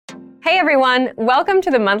Hey everyone, welcome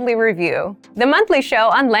to the Monthly Review, the monthly show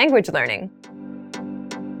on language learning,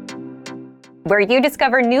 where you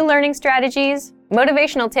discover new learning strategies,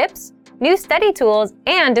 motivational tips, new study tools,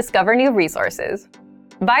 and discover new resources.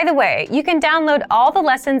 By the way, you can download all the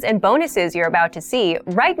lessons and bonuses you're about to see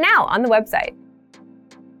right now on the website.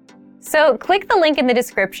 So click the link in the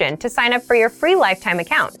description to sign up for your free lifetime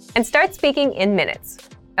account and start speaking in minutes.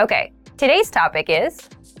 Okay, today's topic is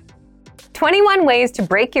 21 ways to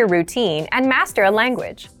break your routine and master a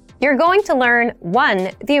language. You're going to learn 1.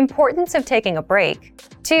 The importance of taking a break,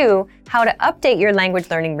 2. How to update your language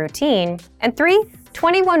learning routine, and 3.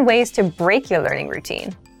 21 ways to break your learning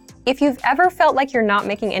routine. If you've ever felt like you're not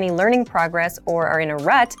making any learning progress or are in a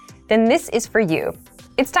rut, then this is for you.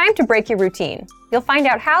 It's time to break your routine. You'll find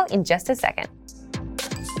out how in just a second.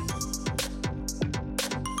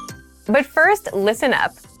 But first, listen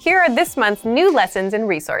up. Here are this month's new lessons and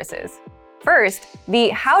resources. First, the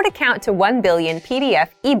How to Count to 1 Billion PDF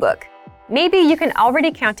ebook. Maybe you can already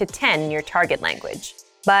count to 10 in your target language.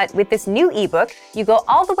 But with this new ebook, you go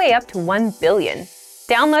all the way up to 1 billion.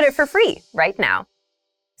 Download it for free right now.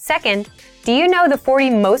 Second, do you know the 40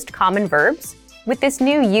 most common verbs? With this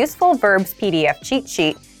new Useful Verbs PDF cheat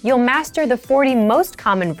sheet, you'll master the 40 most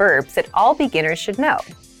common verbs that all beginners should know.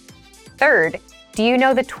 Third, do you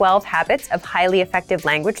know the 12 habits of highly effective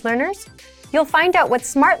language learners? You'll find out what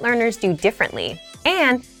smart learners do differently,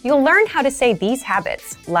 and you'll learn how to say these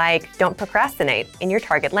habits, like don't procrastinate, in your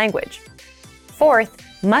target language. Fourth,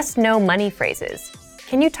 must-know money phrases.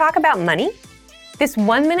 Can you talk about money? This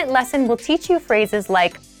 1-minute lesson will teach you phrases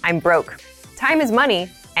like I'm broke, time is money,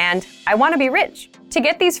 and I want to be rich. To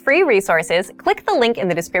get these free resources, click the link in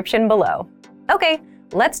the description below. Okay,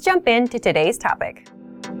 let's jump into today's topic.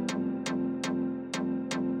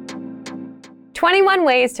 21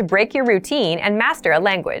 ways to break your routine and master a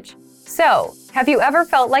language. So, have you ever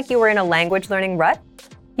felt like you were in a language learning rut?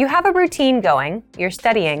 You have a routine going, you're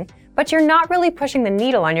studying, but you're not really pushing the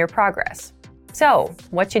needle on your progress. So,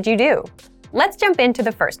 what should you do? Let's jump into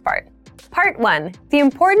the first part. Part 1. The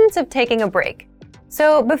importance of taking a break.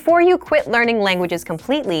 So, before you quit learning languages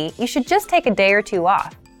completely, you should just take a day or two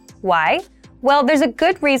off. Why? Well, there's a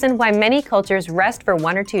good reason why many cultures rest for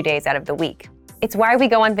 1 or 2 days out of the week. It's why we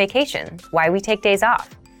go on vacation, why we take days off.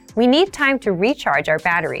 We need time to recharge our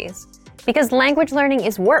batteries. Because language learning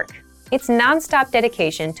is work. It's non-stop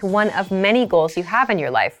dedication to one of many goals you have in your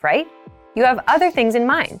life, right? You have other things in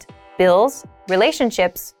mind: bills,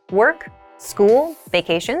 relationships, work, school,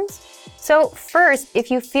 vacations. So first, if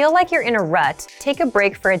you feel like you're in a rut, take a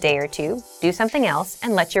break for a day or two, do something else,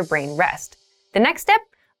 and let your brain rest. The next step,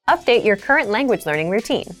 update your current language learning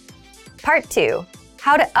routine. Part 2.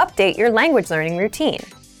 How to update your language learning routine.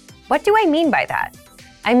 What do I mean by that?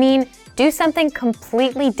 I mean, do something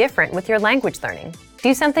completely different with your language learning.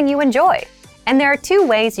 Do something you enjoy. And there are 2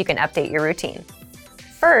 ways you can update your routine.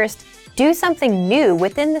 First, do something new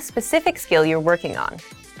within the specific skill you're working on.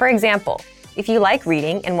 For example, if you like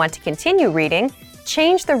reading and want to continue reading,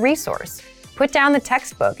 change the resource. Put down the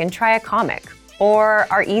textbook and try a comic, or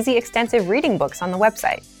our easy extensive reading books on the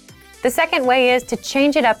website. The second way is to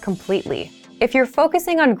change it up completely. If you're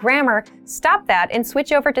focusing on grammar, stop that and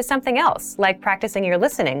switch over to something else, like practicing your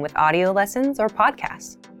listening with audio lessons or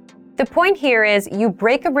podcasts. The point here is you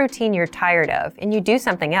break a routine you're tired of and you do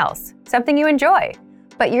something else, something you enjoy,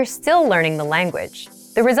 but you're still learning the language.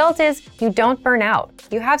 The result is you don't burn out,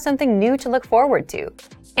 you have something new to look forward to,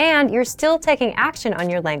 and you're still taking action on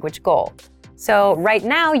your language goal. So right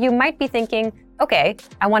now you might be thinking, okay,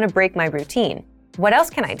 I want to break my routine. What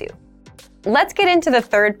else can I do? Let's get into the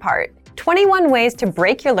third part. 21 ways to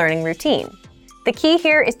break your learning routine. The key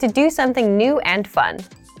here is to do something new and fun,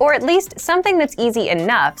 or at least something that's easy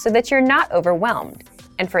enough so that you're not overwhelmed.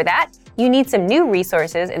 And for that, you need some new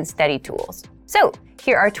resources and study tools. So,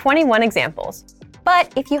 here are 21 examples.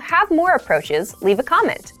 But if you have more approaches, leave a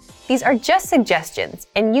comment. These are just suggestions,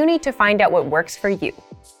 and you need to find out what works for you.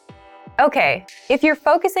 Okay, if you're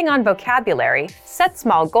focusing on vocabulary, set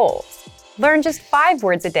small goals. Learn just 5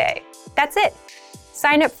 words a day. That's it.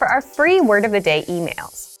 Sign up for our free Word of the Day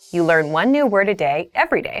emails. You learn 1 new word a day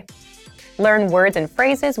every day. Learn words and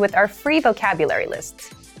phrases with our free vocabulary lists.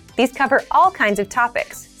 These cover all kinds of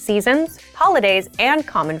topics, seasons, holidays, and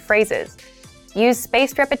common phrases. Use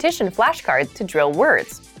spaced repetition flashcards to drill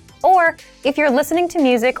words. Or, if you're listening to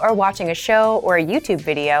music or watching a show or a YouTube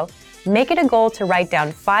video, make it a goal to write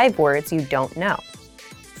down 5 words you don't know.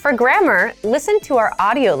 For grammar, listen to our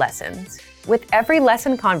audio lessons. With every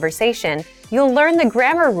lesson conversation, you'll learn the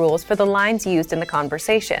grammar rules for the lines used in the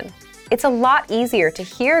conversation. It's a lot easier to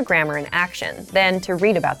hear grammar in action than to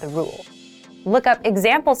read about the rule. Look up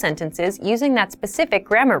example sentences using that specific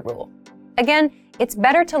grammar rule. Again, it's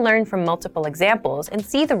better to learn from multiple examples and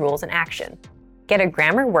see the rules in action. Get a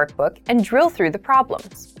grammar workbook and drill through the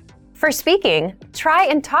problems. For speaking, try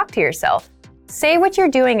and talk to yourself. Say what you're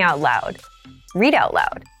doing out loud. Read out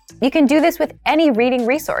loud. You can do this with any reading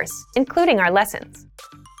resource, including our lessons.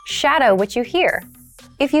 Shadow what you hear.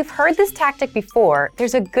 If you've heard this tactic before,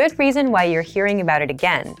 there's a good reason why you're hearing about it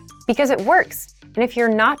again, because it works, and if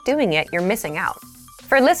you're not doing it, you're missing out.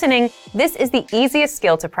 For listening, this is the easiest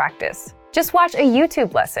skill to practice. Just watch a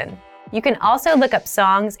YouTube lesson. You can also look up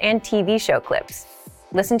songs and TV show clips.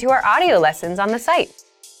 Listen to our audio lessons on the site.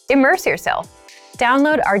 Immerse yourself.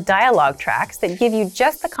 Download our dialogue tracks that give you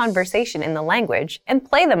just the conversation in the language and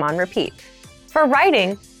play them on repeat. For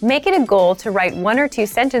writing, make it a goal to write 1 or 2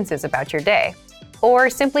 sentences about your day, or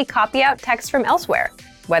simply copy out text from elsewhere,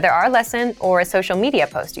 whether our lesson or a social media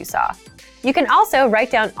post you saw. You can also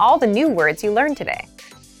write down all the new words you learned today.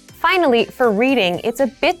 Finally, for reading, it's a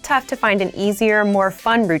bit tough to find an easier, more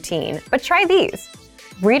fun routine, but try these.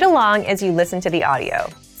 Read along as you listen to the audio,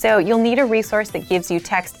 so you'll need a resource that gives you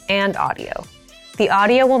text and audio. The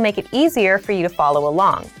audio will make it easier for you to follow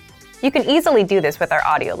along. You can easily do this with our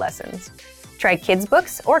audio lessons. Try kids'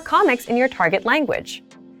 books or comics in your target language.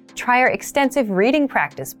 Try our extensive reading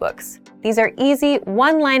practice books. These are easy,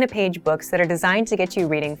 one-line-a-page books that are designed to get you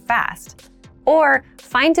reading fast. Or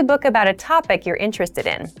find a book about a topic you're interested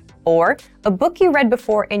in. Or a book you read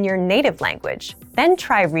before in your native language. Then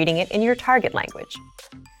try reading it in your target language.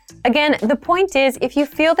 Again, the point is, if you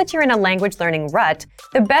feel that you're in a language learning rut,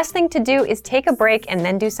 the best thing to do is take a break and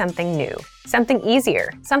then do something new, something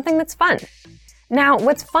easier, something that's fun. Now,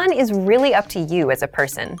 what's fun is really up to you as a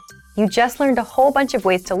person. You just learned a whole bunch of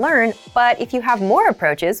ways to learn, but if you have more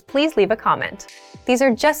approaches, please leave a comment. These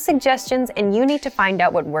are just suggestions and you need to find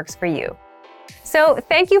out what works for you. So,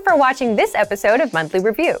 thank you for watching this episode of Monthly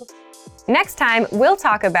Review. Next time, we'll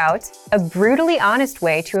talk about a brutally honest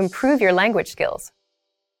way to improve your language skills.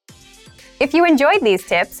 If you enjoyed these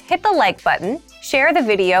tips, hit the like button, share the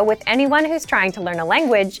video with anyone who's trying to learn a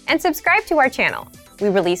language, and subscribe to our channel. We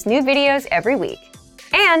release new videos every week.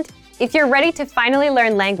 And if you're ready to finally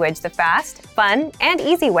learn language the fast, fun, and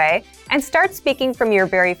easy way, and start speaking from your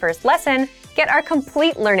very first lesson, get our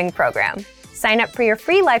complete learning program. Sign up for your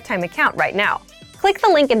free lifetime account right now. Click the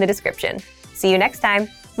link in the description. See you next time.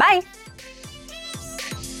 Bye!